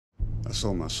I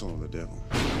sold my soul to the devil.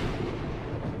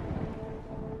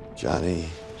 Johnny.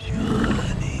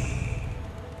 Johnny.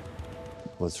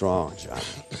 What's wrong, Johnny?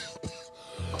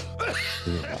 The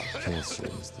thing about cancer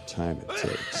is the time it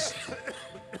takes.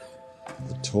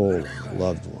 The toll on the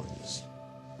loved ones.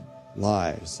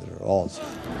 Lives that are altered.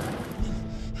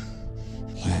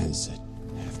 Plans that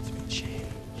have to be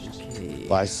changed.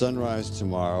 By sunrise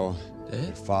tomorrow,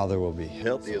 your father will be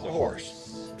healthy as a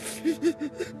horse.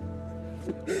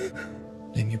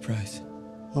 Name your price.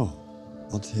 Oh,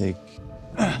 I'll take...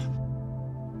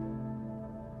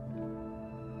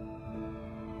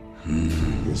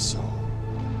 your soul.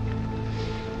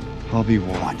 I'll be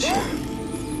watching.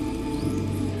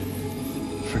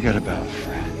 Forget about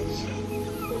friends.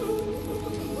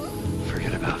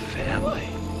 Forget about family.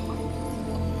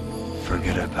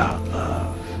 Forget about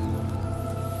love.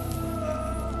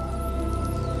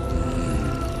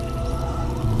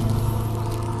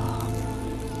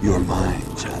 You're mine,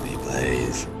 Johnny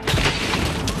Blaze.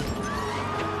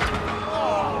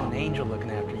 An angel looking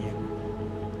after you.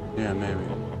 Yeah, maybe.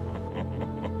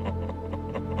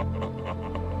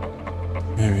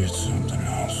 Maybe it's something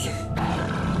else.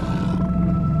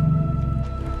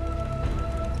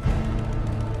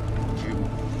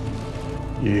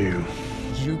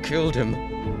 You killed him.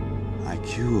 I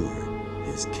cured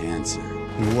his cancer.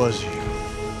 It was you.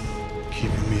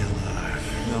 Keeping me alive.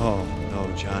 No,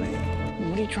 Johnny.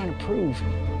 What are you trying to prove?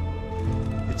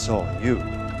 It's all you.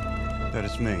 That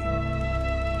it's me.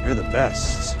 You're the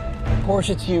best. Of course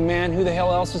it's you, man. Who the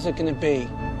hell else is it gonna be?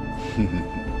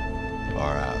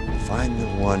 Far out. Find the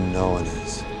one known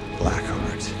as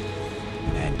Blackheart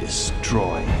and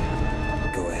destroy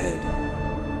him. Go ahead.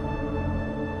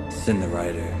 Send the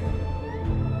rider.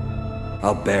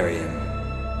 I'll bury him.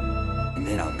 And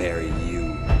then I'll bury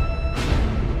you,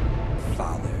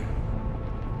 Father.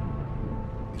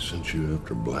 He sent you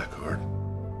after Blackheart.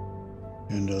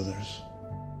 And others.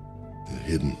 The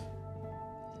hidden.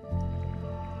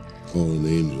 Fallen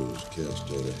angels cast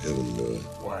out of heaven by...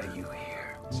 Why are you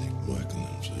here? St. Michael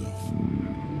himself. You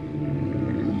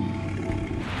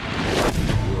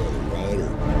are the rider.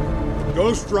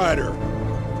 Ghost Rider!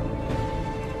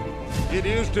 Get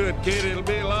used to it, kid. It'll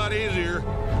be a lot easier.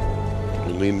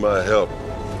 You need my help.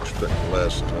 Expect the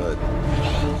last time.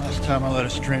 Last time I let a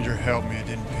stranger help me, it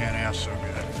didn't pan out so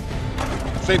good.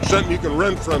 This ain't something you can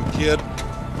run from, kid.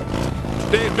 This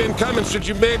day's been coming since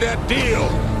you made that deal.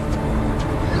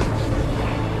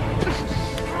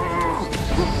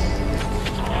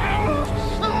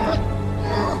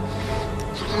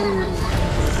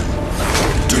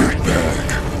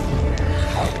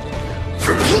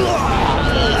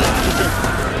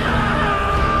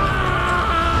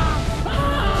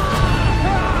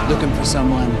 Looking for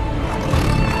someone.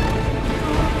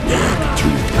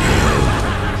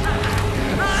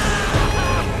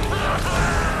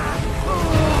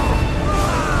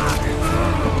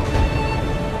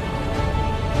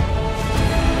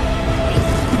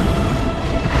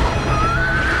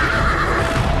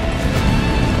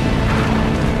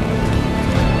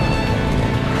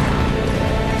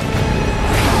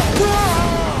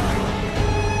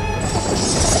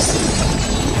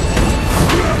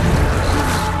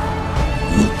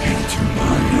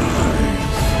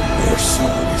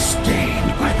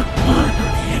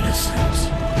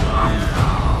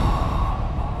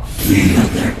 Feel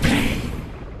their pain.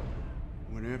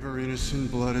 Whenever innocent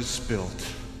blood is spilt,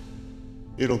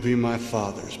 it'll be my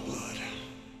father's blood.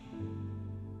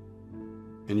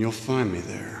 And you'll find me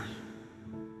there.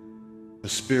 The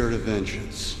spirit of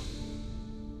vengeance.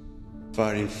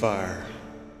 Fighting fire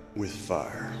with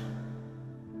fire.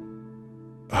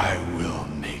 I will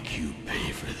make you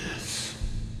pay for this.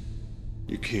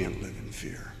 You can't live in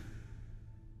fear.